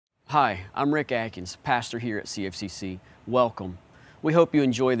Hi, I'm Rick Atkins, pastor here at CFCC. Welcome. We hope you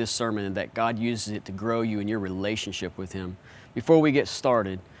enjoy this sermon and that God uses it to grow you in your relationship with Him. Before we get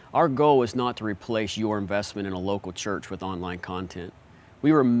started, our goal is not to replace your investment in a local church with online content.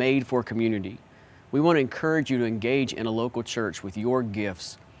 We were made for community. We want to encourage you to engage in a local church with your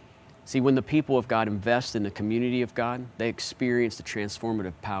gifts. See, when the people of God invest in the community of God, they experience the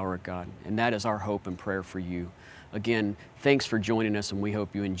transformative power of God, and that is our hope and prayer for you. Again, thanks for joining us, and we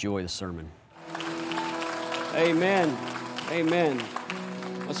hope you enjoy the sermon. Amen. Amen.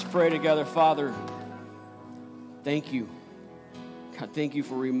 Let's pray together. Father, thank you. God, thank you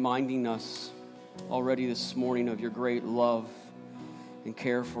for reminding us already this morning of your great love and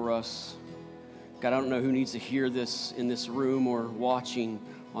care for us. God, I don't know who needs to hear this in this room or watching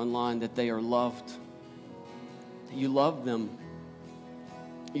online, that they are loved. You love them.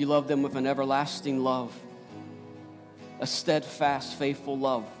 You love them with an everlasting love, a steadfast, faithful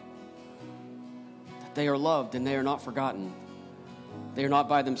love. That they are loved and they are not forgotten. They are not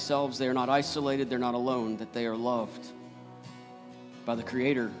by themselves. They are not isolated. They're not alone. That they are loved by the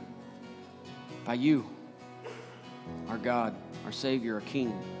Creator, by you, our God, our Savior, our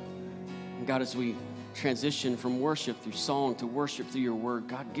King. And God, as we transition from worship through song to worship through your word,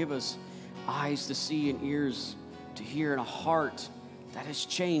 God, give us eyes to see and ears to hear and a heart that has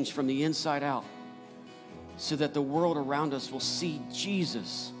changed from the inside out, so that the world around us will see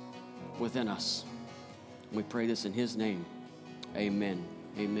Jesus within us. And we pray this in His name. Amen.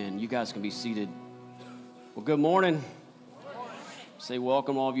 Amen. You guys can be seated. Well, good morning. Say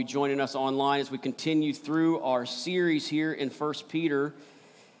welcome, all of you joining us online as we continue through our series here in 1 Peter.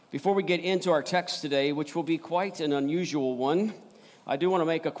 Before we get into our text today, which will be quite an unusual one, I do want to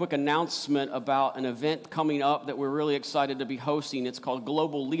make a quick announcement about an event coming up that we're really excited to be hosting. It's called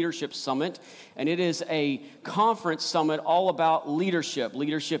Global Leadership Summit, and it is a conference summit all about leadership.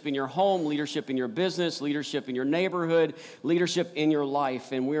 Leadership in your home, leadership in your business, leadership in your neighborhood, leadership in your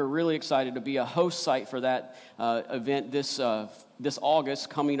life. And we're really excited to be a host site for that event this August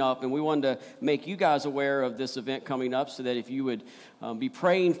coming up, and we wanted to make you guys aware of this event coming up so that if you would be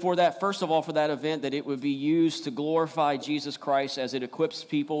praying for that, first of all, for that event, that it would be used to glorify Jesus Christ as it equips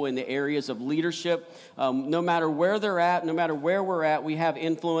people in the areas of leadership. No matter where they're at, no matter where we're at, we have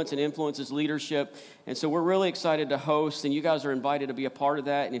influence, and influence is leadership. And so we're really excited to host, and you guys are invited to be a part of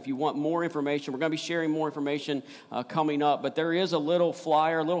that. And if you want more information, we're going to be sharing more information coming up. But there is a little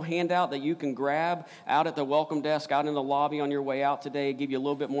flyer, a little handout that you can grab out at the welcome desk, out in the lobby on your way out today, give you a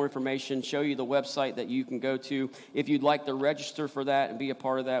little bit more information, show you the website that you can go to. If you'd like to register for that and be a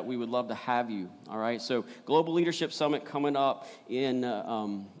part of that, we would love to have you. All right, so Global Leadership Summit coming up in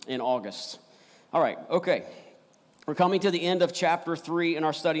August. All right, okay. We're coming to the end of chapter 3 in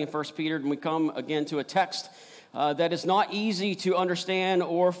our study in 1 Peter, and we come again to a text that is not easy to understand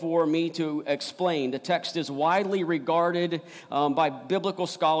or for me to explain. The text is widely regarded by biblical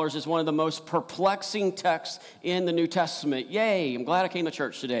scholars as one of the most perplexing texts in the New Testament. Yay, I'm glad I came to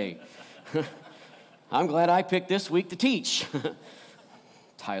church today. I'm glad I picked this week to teach.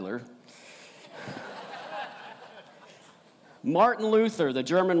 Tyler. Martin Luther, the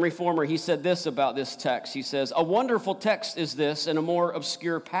German reformer, he said this about this text. He says, "A wonderful text is this, and a more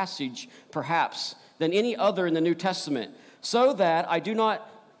obscure passage, perhaps, than any other in the New Testament, so that I do not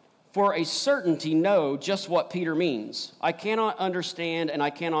for a certainty know just what Peter means. I cannot understand and I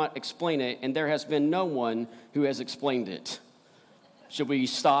cannot explain it, and there has been no one who has explained it." Should we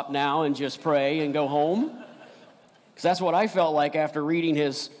stop now and just pray and go home? Because that's what I felt like after reading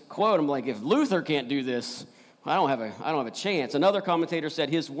his quote. I'm like, if Luther can't do this, I don't have a chance. Another commentator said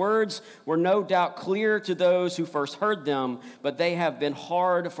his words were no doubt clear to those who first heard them, but they have been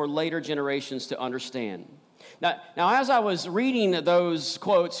hard for later generations to understand. Now, as I was reading those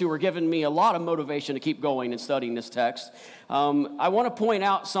quotes, who were giving me a lot of motivation to keep going and studying this text, I want to point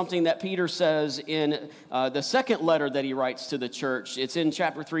out something that Peter says in the second letter that he writes to the church. It's in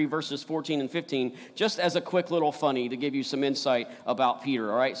chapter 3, verses 14 and 15, just as a quick little funny to give you some insight about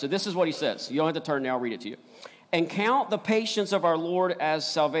Peter, all right? So this is what he says. You don't have to turn now, I'll read it to you. "And count the patience of our Lord as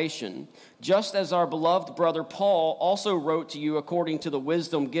salvation, just as our beloved brother Paul also wrote to you according to the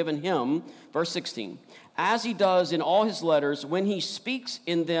wisdom given him," verse 16, "as he does in all his letters when he speaks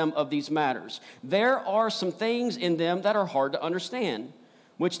in them of these matters. There are some things in them that are hard to understand,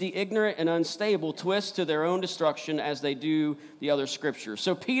 which the ignorant and unstable twist to their own destruction as they do the other scriptures."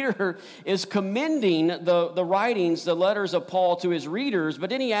 So Peter is commending the writings, the letters of Paul to his readers, but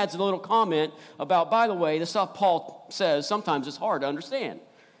then he adds a little comment about, by the way, the stuff Paul says, sometimes it's hard to understand.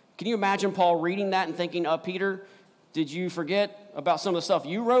 Can you imagine Paul reading that and thinking, Peter, did you forget about some of the stuff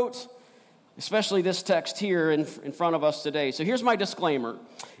you wrote? Especially this text here in front of us today. So here's my disclaimer.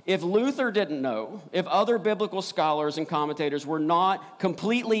 If Luther didn't know, if other biblical scholars and commentators were not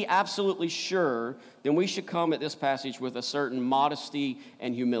completely, absolutely sure, then we should come at this passage with a certain modesty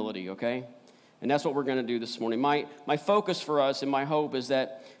and humility, okay? And that's what we're going to do this morning. My focus for us and my hope is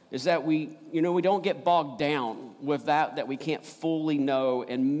that we don't get bogged down with that we can't fully know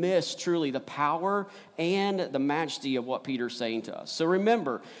and miss truly the power and the majesty of what Peter's saying to us. So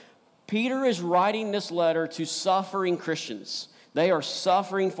remember, Peter is writing this letter to suffering Christians. They are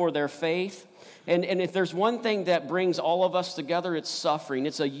suffering for their faith. And if there's one thing that brings all of us together, it's suffering.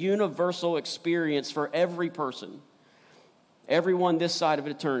 It's a universal experience for every person. Everyone this side of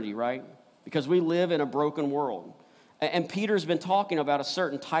eternity, right? Because we live in a broken world. And Peter's been talking about a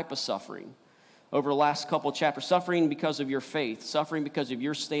certain type of suffering over the last couple chapters. Suffering because of your faith. Suffering because of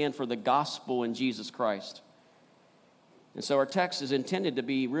your stand for the gospel in Jesus Christ. And so our text is intended to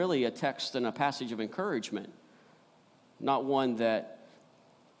be really a text and a passage of encouragement. Not one that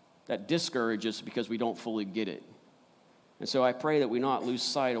discourages because we don't fully get it. And so I pray that we not lose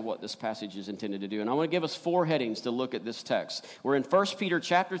sight of what this passage is intended to do. And I want to give us 4 headings to look at this text. We're in 1 Peter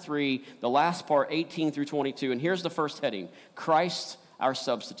chapter 3, the last part, 18 through 22. And here's the first heading, Christ our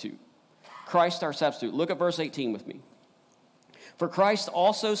substitute. Christ our substitute. Look at verse 18 with me. For Christ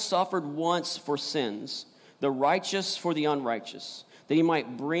also suffered once for sins, the righteous for the unrighteous, that he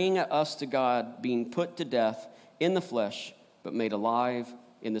might bring us to God, being put to death in the flesh, but made alive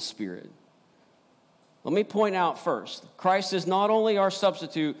in the spirit. Let me point out first, Christ is not only our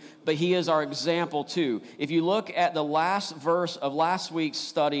substitute, but he is our example too. If you look at the last verse of last week's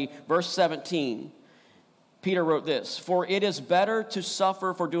study, verse 17, Peter wrote this, for it is better to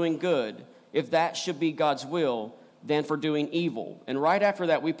suffer for doing good, if that should be God's will, than for doing evil. And right after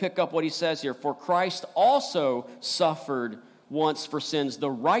that, we pick up what he says here, for Christ also suffered once for sins, the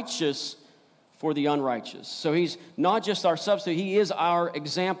righteous for the unrighteous. So he's not just our substitute, he is our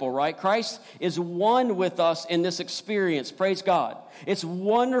example, right? Christ is one with us in this experience. Praise God. It's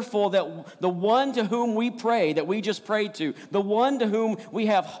wonderful that the one to whom we pray, that we just prayed to, the one to whom we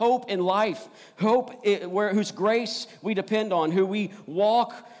have hope in life, whose grace we depend on, who we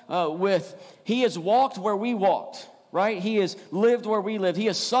walk with, he has walked where we walked. Right? He has lived where we lived. He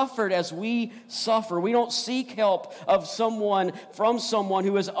has suffered as we suffer. We don't seek help from someone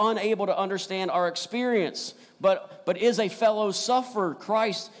who is unable to understand our experience, but is a fellow sufferer.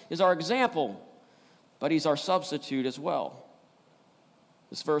 Christ is our example, but he's our substitute as well.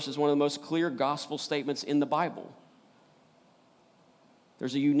 This verse is one of the most clear gospel statements in the Bible.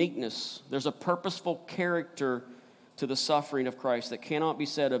 There's a uniqueness. There's a purposeful character to the suffering of Christ that cannot be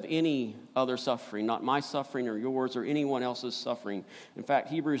said of any other suffering, not my suffering or yours or anyone else's suffering. In fact,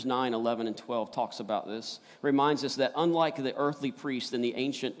 Hebrews 9, 11, and 12 talks about this, reminds us that unlike the earthly priest in the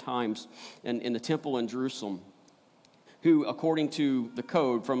ancient times in the temple in Jerusalem, who, according to the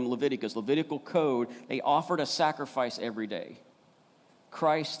code from Levitical code, they offered a sacrifice every day.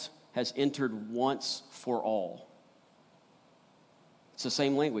 Christ has entered once for all. It's the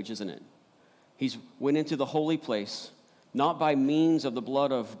same language, isn't it? He's went into the holy place, not by means of the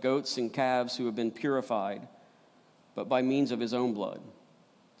blood of goats and calves who have been purified, but by means of his own blood,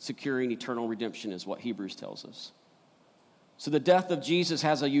 securing eternal redemption is what Hebrews tells us. So the death of Jesus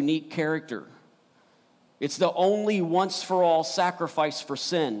has a unique character. It's the only once-for-all sacrifice for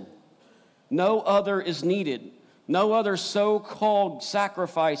sin. No other is needed. No other so-called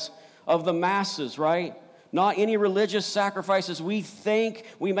sacrifice of the masses, right? Not any religious sacrifices we think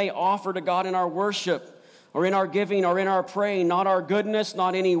we may offer to God in our worship or in our giving or in our praying. Not our goodness,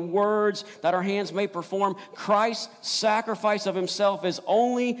 not any words that our hands may perform. Christ's sacrifice of himself is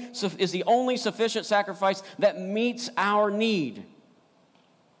the only sufficient sacrifice that meets our need.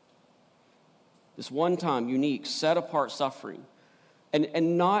 This one-time, unique, set-apart suffering.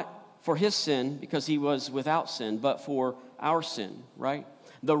 And not for his sin, because he was without sin, but for our sin, right?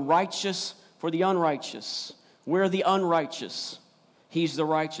 The righteous for the unrighteous. We're the unrighteous. He's the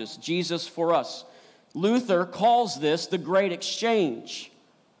righteous. Jesus for us. Luther calls this the great exchange.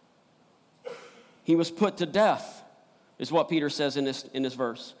 He was put to death, is what Peter says in this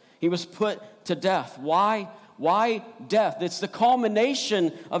verse. He was put to death. Why? Why death? It's the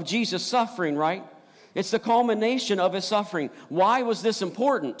culmination of Jesus' suffering, right? It's the culmination of his suffering. Why was this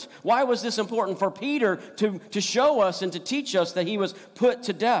important? Why was this important for Peter to show us and to teach us that he was put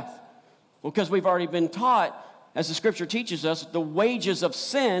to death? Well, because we've already been taught, as the scripture teaches us, the wages of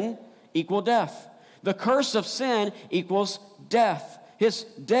sin equal death. The curse of sin equals death. His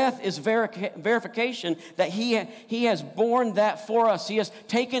death is verification that he has borne that for us. He has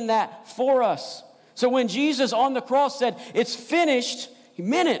taken that for us. So when Jesus on the cross said, it's finished, he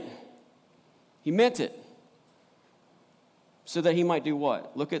meant it. He meant it. so that he might do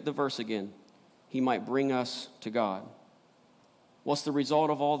what? Look at the verse again. He might bring us to God. What's the result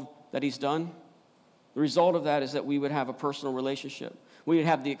of all that he's done? The result of that is that we would have a personal relationship. We would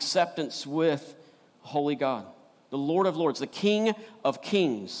have the acceptance with holy God, the Lord of lords, the King of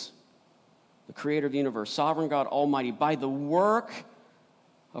kings, the creator of the universe, sovereign God Almighty, by the work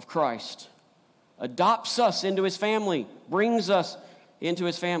of Christ, adopts us into his family, brings us into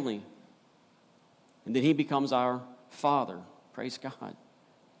his family, and then he becomes our Father. Praise God.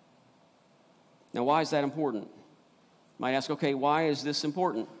 Now, why is that important? You might ask, okay, why is this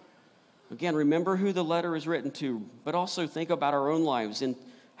important? Again, remember who the letter is written to, but also think about our own lives and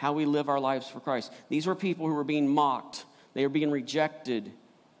how we live our lives for Christ. These were people who were being mocked. They were being rejected.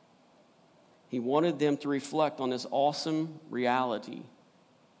 He wanted them to reflect on this awesome reality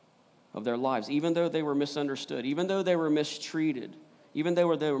of their lives, even though they were misunderstood, even though they were mistreated, even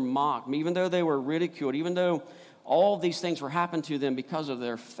though they were mocked, even though they were ridiculed, even though all these things were happening to them because of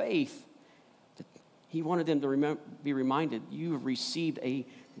their faith. He wanted them to be reminded, you have received a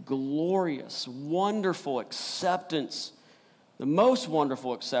glorious, wonderful acceptance, the most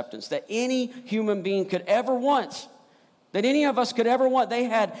wonderful acceptance that any human being could ever want, that any of us could ever want. They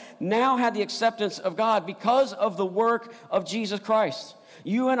had now had the acceptance of God because of the work of Jesus Christ.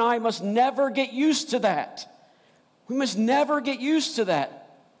 You and I must never get used to that. We must never get used to that.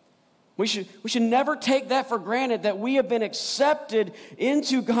 We should never take that for granted, that we have been accepted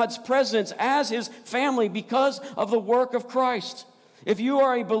into God's presence as his family because of the work of Christ. If you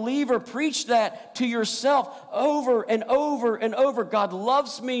are a believer, preach that to yourself over and over and over. God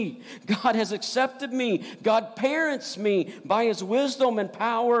loves me. God has accepted me. God parents me by his wisdom and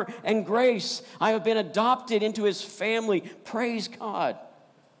power and grace. I have been adopted into his family. Praise God.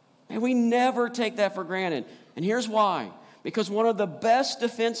 And we never take that for granted. And here's why. Because one of the best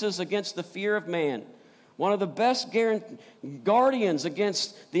defenses against the fear of man, one of the best guardians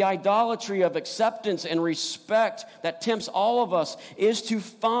against the idolatry of acceptance and respect that tempts all of us, is to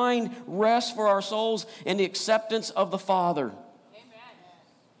find rest for our souls in the acceptance of the Father. Amen.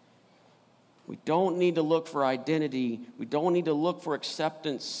 We don't need to look for identity. We don't need to look for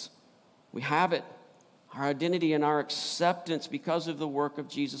acceptance. We have it. Our identity and our acceptance because of the work of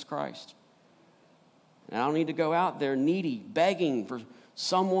Jesus Christ. And I don't need to go out there needy, begging for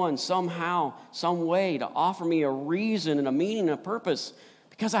someone, somehow, some way to offer me a reason and a meaning and a purpose,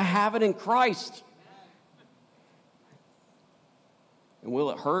 because I have it in Christ. And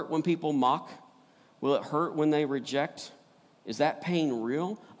will it hurt when people mock? Will it hurt when they reject? Is that pain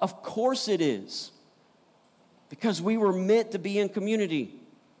real? Of course it is. Because we were meant to be in community.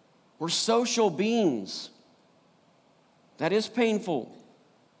 We're social beings. That is painful.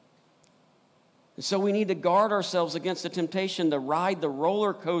 And so we need to guard ourselves against the temptation to ride the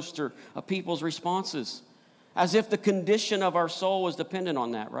roller coaster of people's responses, as if the condition of our soul is dependent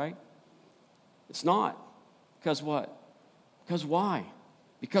on that, right? It's not. Because what? Because why?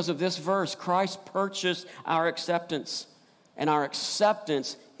 Because of this verse, Christ purchased our acceptance, and our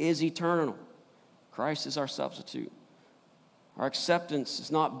acceptance is eternal. Christ is our substitute. Our acceptance is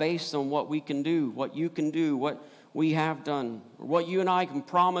not based on what we can do, what you can do, what we have done, or what you and I can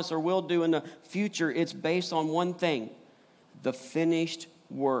promise or will do in the future. It's based on one thing: the finished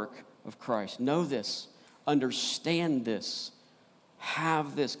work of Christ. Know this. Understand this.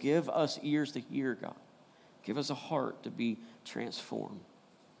 Have this. Give us ears to hear, God. Give us a heart to be transformed.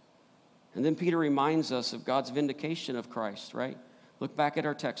 And then Peter reminds us of God's vindication of Christ, right? Look back at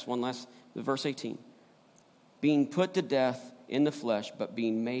our text, verse 18. Being put to death in the flesh, but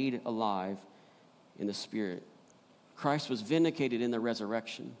being made alive in the spirit. Christ was vindicated in the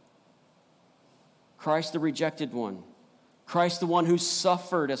resurrection. Christ the rejected one. Christ the one who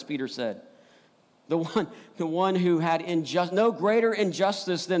suffered, as Peter said. The one who had no greater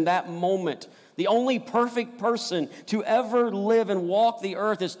injustice than that moment. The only perfect person to ever live and walk the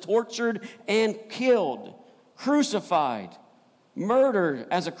earth is tortured and killed, crucified, murdered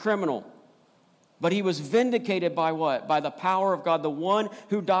as a criminal. But he was vindicated by what? By the power of God. The one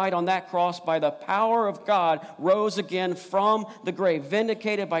who died on that cross by the power of God rose again from the grave,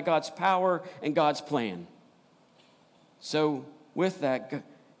 vindicated by God's power and God's plan. So with that,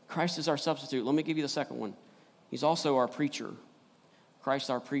 Christ is our substitute. Let me give you the second one. He's also our preacher.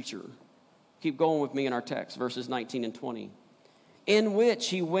 Christ our preacher. Keep going with me in our text, verses 19 and 20. In which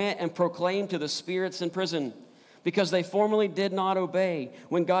he went and proclaimed to the spirits in prison, because they formerly did not obey,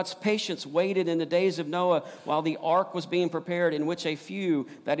 when God's patience waited in the days of Noah while the ark was being prepared, in which a few,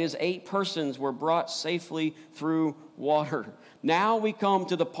 that is 8 persons, were brought safely through water. Now we come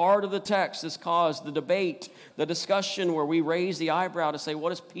to the part of the text that's caused the debate, the discussion where we raise the eyebrow to say,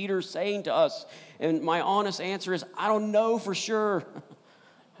 what is Peter saying to us? And my honest answer is, I don't know for sure.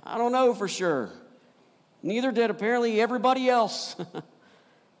 I don't know for sure. Neither did apparently everybody else.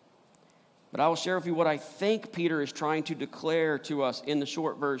 But I will share with you what I think Peter is trying to declare to us in the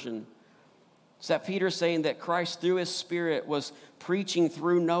short version. It's that Peter is saying that Christ, through his Spirit, was preaching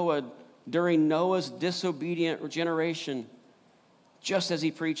through Noah during Noah's disobedient generation, just as he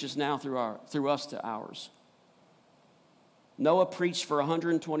preaches now through us to ours. Noah preached for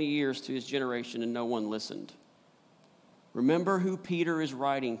 120 years to his generation, and no one listened. Remember who Peter is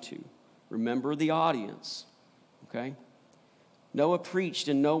writing to. Remember the audience, okay? Noah preached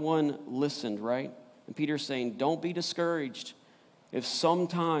and no one listened, right? And Peter's saying, don't be discouraged if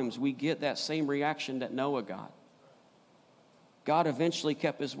sometimes we get that same reaction that Noah got. God eventually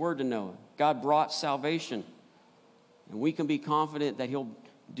kept his word to Noah. God brought salvation. And we can be confident that he'll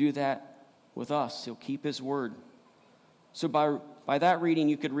do that with us. He'll keep his word. So by that reading,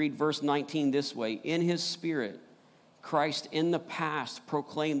 you could read verse 19 this way. In his Spirit, Christ in the past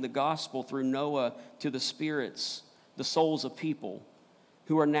proclaimed the gospel through Noah to the spirits, the souls of people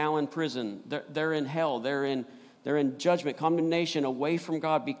who are now in prison. They're in hell. They're in judgment, condemnation, away from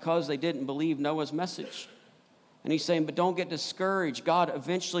God because they didn't believe Noah's message. And he's saying, but don't get discouraged. God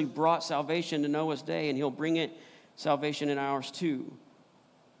eventually brought salvation to Noah's day, and he'll bring salvation in ours too.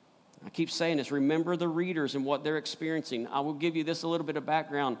 I keep saying this. Remember the readers and what they're experiencing. I will give you this a little bit of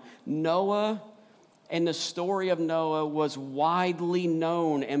background. Noah and the story of Noah was widely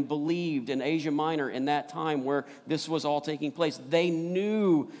known and believed in Asia Minor in that time where this was all taking place. They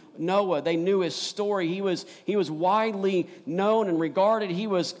knew Noah. They knew his story. He was widely known and regarded. He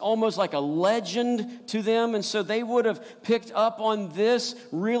was almost like a legend to them. And so they would have picked up on this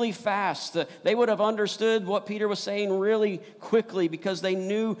really fast. They would have understood what Peter was saying really quickly because they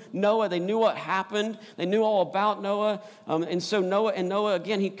knew Noah. They knew what happened. They knew all about Noah. And so Noah,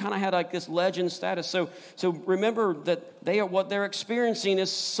 again, he kind of had like this legend status. So remember that what they're experiencing is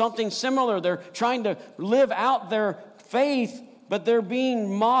something similar. They're trying to live out their faith, but they're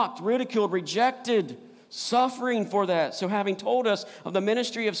being mocked, ridiculed, rejected, suffering for that. So having told us of the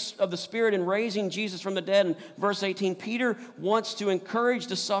ministry of the Spirit in raising Jesus from the dead in verse 18, Peter wants to encourage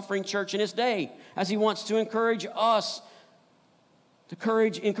the suffering church in his day, as he wants to encourage us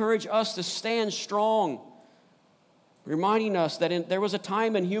to stand strong, reminding us that there was a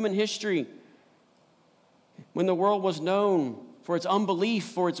time in human history when the world was known for its unbelief,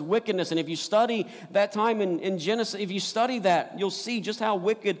 for its wickedness. And if you study that time in Genesis, if you study that, you'll see just how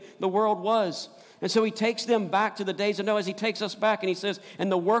wicked the world was. And so he takes them back to the days of Noah, as he takes us back, and he says,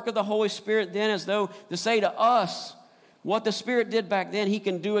 and the work of the Holy Spirit then, as though to say to us, what the Spirit did back then, he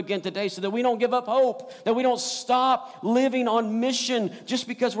can do again today, so that we don't give up hope, that we don't stop living on mission just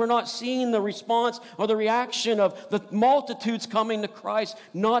because we're not seeing the response or the reaction of the multitudes coming to Christ,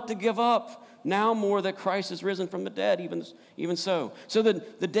 not to give up. Now more that Christ is risen from the dead, even so. So the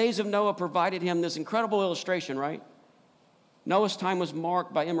days of Noah provided him this incredible illustration, right? Noah's time was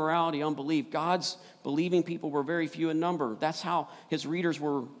marked by immorality, unbelief. God's believing people were very few in number. That's how his readers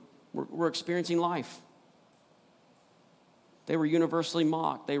were experiencing life. They were universally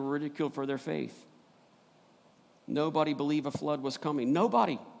mocked. They were ridiculed for their faith. Nobody believed a flood was coming.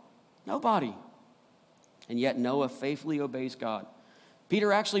 Nobody. And yet Noah faithfully obeys God.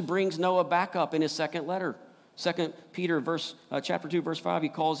 Peter actually brings Noah back up in his second letter. 2 Peter chapter 2, verse 5, he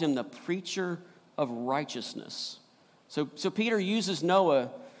calls him the preacher of righteousness. So Peter uses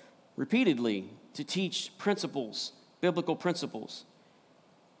Noah repeatedly to teach principles, biblical principles.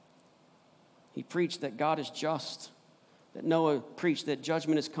 He preached that God is just, that Noah preached that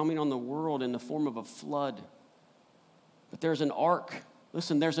judgment is coming on the world in the form of a flood. But there's an ark.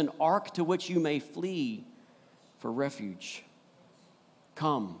 Listen, there's an ark to which you may flee for refuge.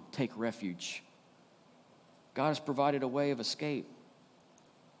 Come, take refuge. God has provided a way of escape,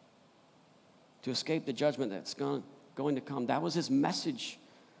 to escape the judgment that's going to come. That was his message.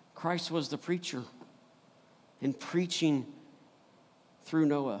 Christ was the preacher in preaching through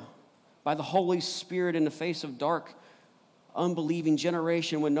Noah. By the Holy Spirit in the face of dark, unbelieving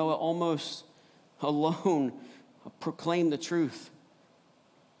generation, when Noah almost alone proclaimed the truth,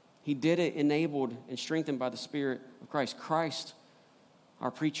 he did it enabled and strengthened by the Spirit of Christ. Christ, our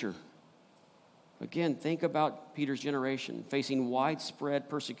preacher. Again, think about Peter's generation facing widespread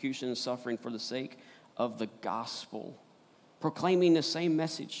persecution and suffering for the sake of the gospel, proclaiming the same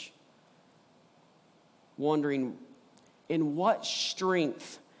message. wondering, in what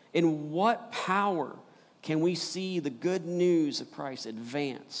strength, in what power can we see the good news of Christ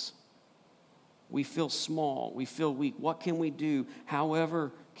advance? We feel small. We feel weak. What can we do?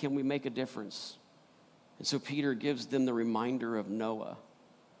 However, can we make a difference? And so Peter gives them the reminder of Noah.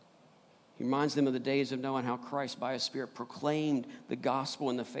 He reminds them of the days of Noah and how Christ, by his Spirit, proclaimed the gospel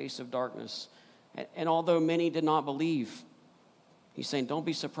in the face of darkness. And although many did not believe, he's saying, don't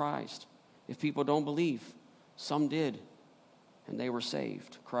be surprised if people don't believe. Some did, and they were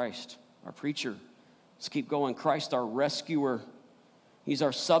saved. Christ, our preacher. Let's keep going. Christ, our rescuer. He's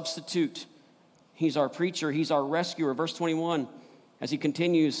our substitute. He's our preacher. He's our rescuer. Verse 21, as he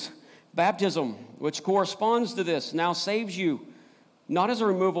continues, baptism, which corresponds to this, now saves you, not as a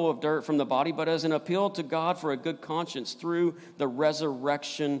removal of dirt from the body, but as an appeal to God for a good conscience through the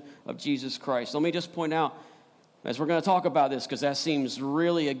resurrection of Jesus Christ. Let me just point out, as we're going to talk about this, because that seems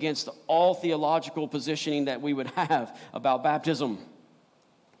really against all theological positioning that we would have about baptism.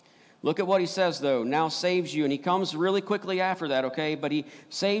 Look at what he says, though. Now saves you. And he comes really quickly after that, okay? But he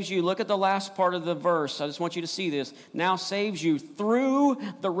saves you. Look at the last part of the verse. I just want you to see this. Now saves you through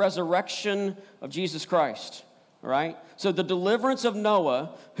the resurrection of Jesus Christ. All right? So the deliverance of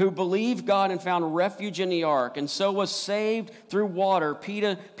Noah, who believed God and found refuge in the ark, and so was saved through water,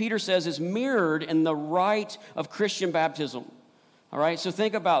 Peter says is mirrored in the rite of Christian baptism. All right? So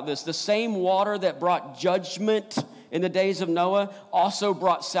think about this. The same water that brought judgment in the days of Noah also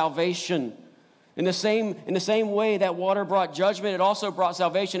brought salvation. In the same way that water brought judgment, it also brought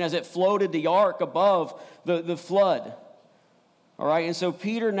salvation as it floated the ark above the flood. All right, and so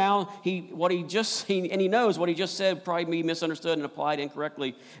Peter now, he knows what he just said probably be misunderstood and applied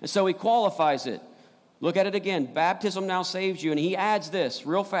incorrectly. And so he qualifies it. Look at it again. Baptism now saves you. And he adds this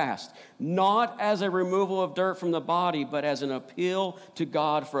real fast. Not as a removal of dirt from the body, but as an appeal to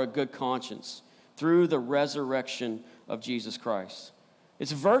God for a good conscience through the resurrection of Jesus Christ.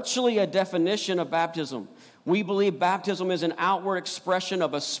 It's virtually a definition of baptism. We believe baptism is an outward expression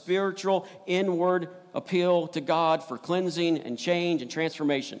of a spiritual, inward appeal to God for cleansing and change and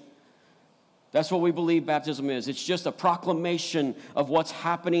transformation. That's what we believe baptism is. It's just a proclamation of what's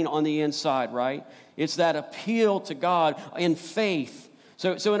happening on the inside, right? It's that appeal to God in faith.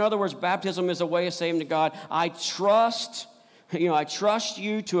 So in other words, baptism is a way of saying to God, I trust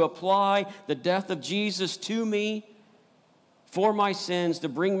you to apply the death of Jesus to me for my sins, to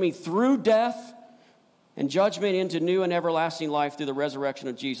bring me through death and judgment into new and everlasting life through the resurrection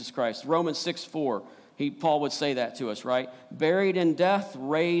of Jesus Christ. Romans 6:4, Paul would say that to us, right? Buried in death,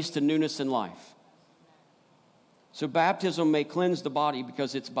 raised to newness in life. So baptism may cleanse the body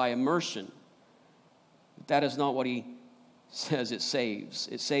because it's by immersion. But that is not what he says it saves.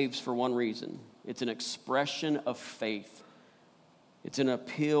 It saves for one reason. It's an expression of faith. It's an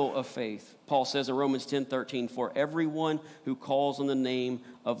appeal of faith. Paul says in Romans 10:13, for everyone who calls on the name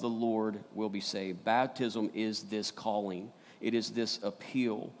of the Lord will be saved. Baptism is this calling. It is this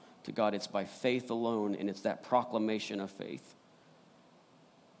appeal to God. It's by faith alone, and it's that proclamation of faith.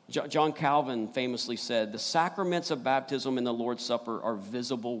 John Calvin famously said, the sacraments of baptism and the Lord's Supper are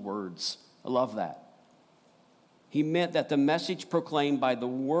visible words. I love that. He meant that the message proclaimed by the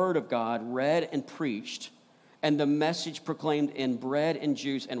Word of God, read and preached, and the message proclaimed in bread and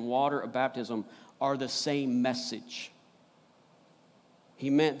juice and water of baptism are the same message. He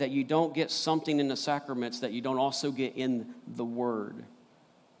meant that you don't get something in the sacraments that you don't also get in the Word.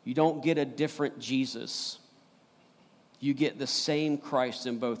 You don't get a different Jesus. You get the same Christ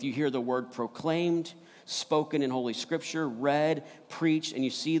in both. You hear the Word proclaimed, spoken in Holy Scripture, read, preached, and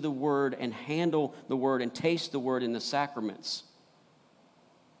you see the Word and handle the Word and taste the Word in the sacraments.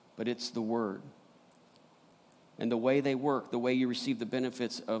 But it's the Word. And the way they work, the way you receive the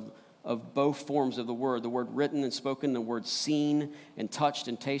benefits of both forms of the word written and spoken, the word seen and touched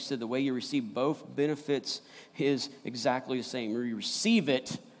and tasted, the way you receive both benefits is exactly the same. You receive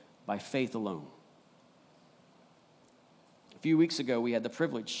it by faith alone. A few weeks ago, we had the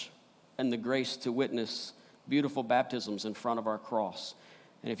privilege and the grace to witness beautiful baptisms in front of our cross.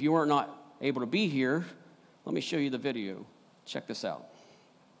 And if you were not able to be here, let me show you the video. Check this out.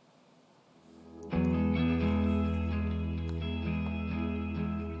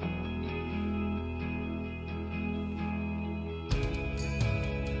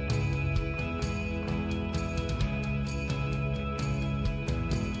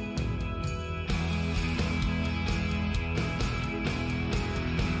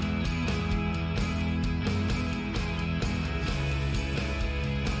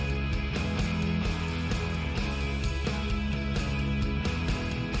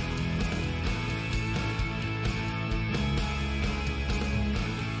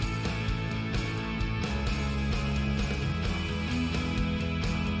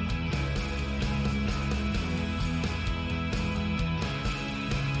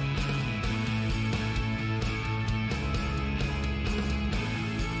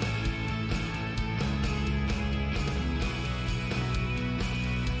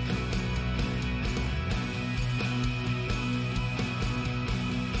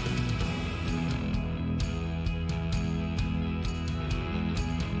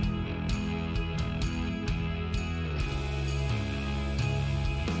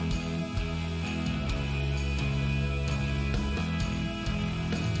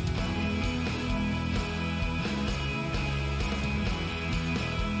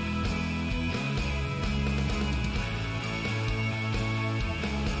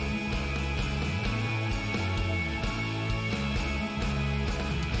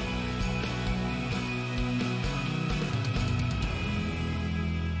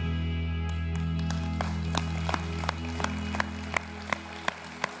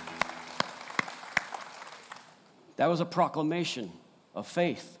 That was a proclamation of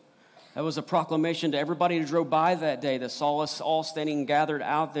faith. That was a proclamation to everybody who drove by that day, that saw us all standing gathered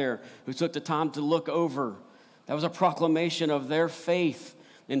out there, who took the time to look over. That was a proclamation of their faith.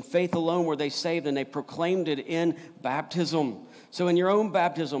 In faith alone were they saved, and they proclaimed it in baptism. So in your own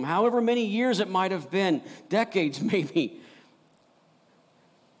baptism, however many years it might have been, decades maybe,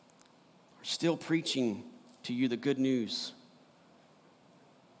 we're still preaching to you the good news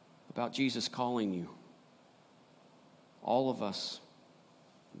about Jesus calling you. All of us,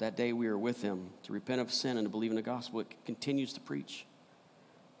 that day we were with him, to repent of sin and to believe in the gospel. It continues to preach.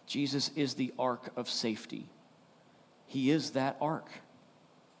 Jesus is the ark of safety. He is that ark.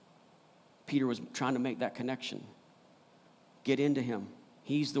 Peter was trying to make that connection. Get into him.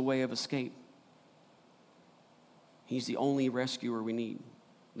 He's the way of escape. He's the only rescuer we need.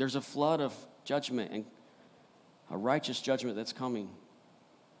 There's a flood of judgment and a righteous judgment that's coming.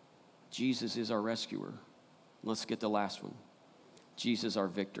 Jesus is our rescuer. Let's get the last one. Jesus, our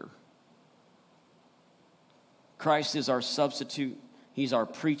victor. Christ is our substitute. He's our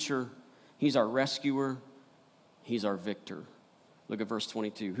preacher. He's our rescuer. He's our victor. Look at verse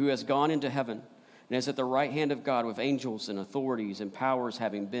 22. Who has gone into heaven and is at the right hand of God with angels and authorities and powers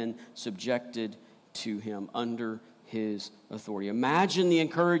having been subjected to him under his authority. Imagine the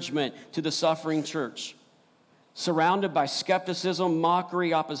encouragement to the suffering church. Surrounded by skepticism,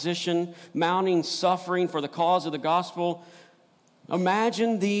 mockery, opposition, mounting suffering for the cause of the gospel.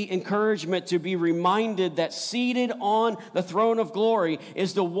 Imagine the encouragement to be reminded that seated on the throne of glory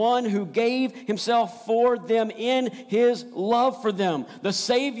is the one who gave himself for them in his love for them. The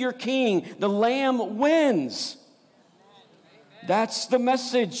Savior King, the Lamb wins. That's the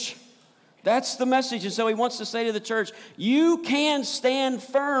message. That's the message. And so he wants to say to the church, you can stand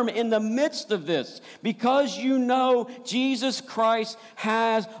firm in the midst of this because you know Jesus Christ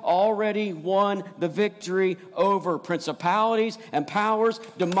has already won the victory over principalities and powers,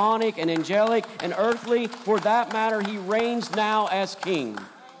 demonic and angelic and earthly. For that matter, he reigns now as king.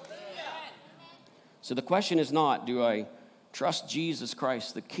 So the question is not, do I trust Jesus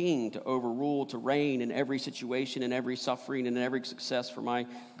Christ, the King, to overrule, to reign in every situation, in every suffering, and in every success for my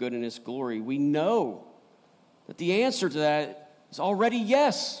good and his glory? We know that the answer to that is already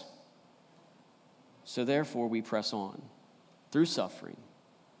yes. So therefore, we press on through suffering,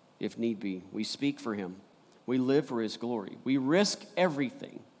 if need be. We speak for him. We live for his glory. We risk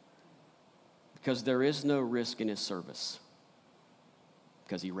everything because there is no risk in his service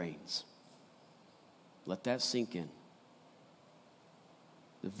because he reigns. Let that sink in.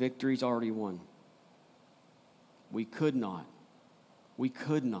 The victory's already won. We could not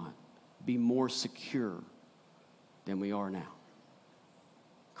be more secure than we are now.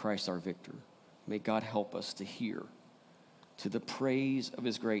 Christ our victor. May God help us to hear to the praise of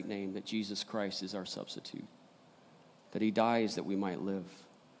his great name that Jesus Christ is our substitute, that he dies that we might live.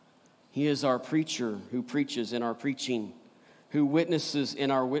 He is our preacher who preaches in our preaching, who witnesses in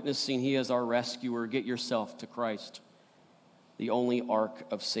our witnessing. He is our rescuer. Get yourself to Christ. The only ark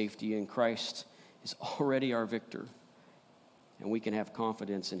of safety in Christ is already our victor, and we can have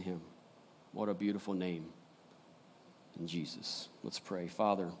confidence in him. What a beautiful name in Jesus. Let's pray.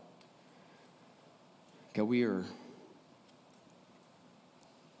 Father, God, we are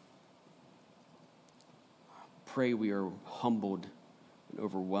humbled and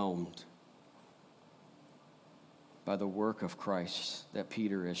overwhelmed by the work of Christ that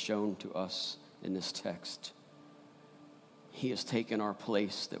Peter has shown to us in this text. He has taken our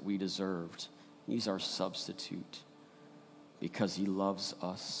place that we deserved. He's our substitute because he loves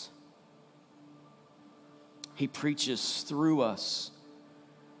us. He preaches through us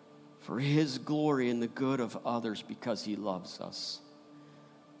for his glory and the good of others because he loves us.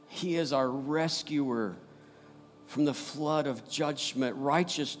 He is our rescuer from the flood of judgment,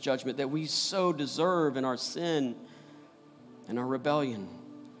 righteous judgment that we so deserve in our sin and our rebellion.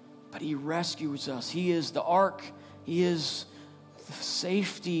 But he rescues us. He is the ark. He is the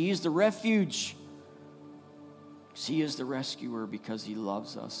safety. He is the refuge. He is the rescuer because he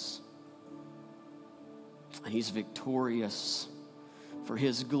loves us. And he's victorious for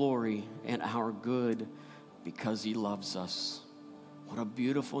his glory and our good because he loves us. What a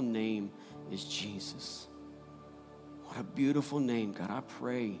beautiful name is Jesus. What a beautiful name. God, I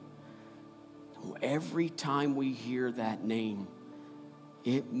pray every time we hear that name,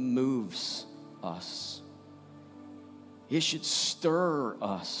 it moves us. It should stir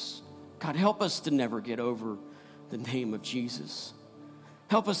us. God, help us to never get over the name of Jesus.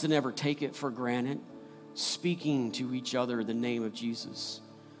 Help us to never take it for granted, speaking to each other the name of Jesus.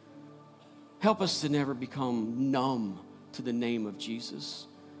 Help us to never become numb to the name of Jesus.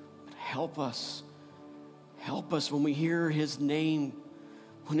 But help us Help us when we hear His name,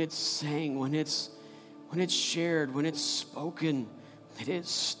 when it's sang, when it's shared, when it's spoken, that it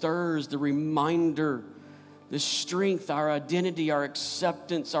stirs the reminder, the strength, our identity, our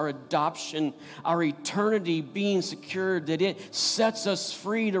acceptance, our adoption, our eternity being secured, that it sets us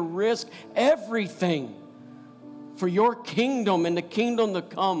free to risk everything for your kingdom and the kingdom to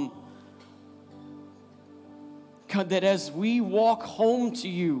come. God, that as we walk home to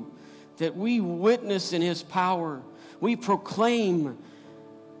you, that we witness in His power, we proclaim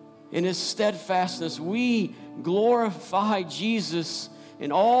in His steadfastness, we glorify Jesus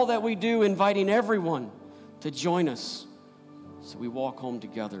in all that we do, inviting everyone to join us. So we walk home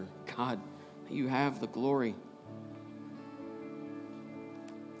together. God, may you have the glory.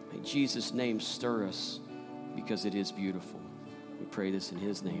 May Jesus' name stir us because it is beautiful. We pray this in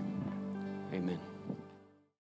His name. Amen.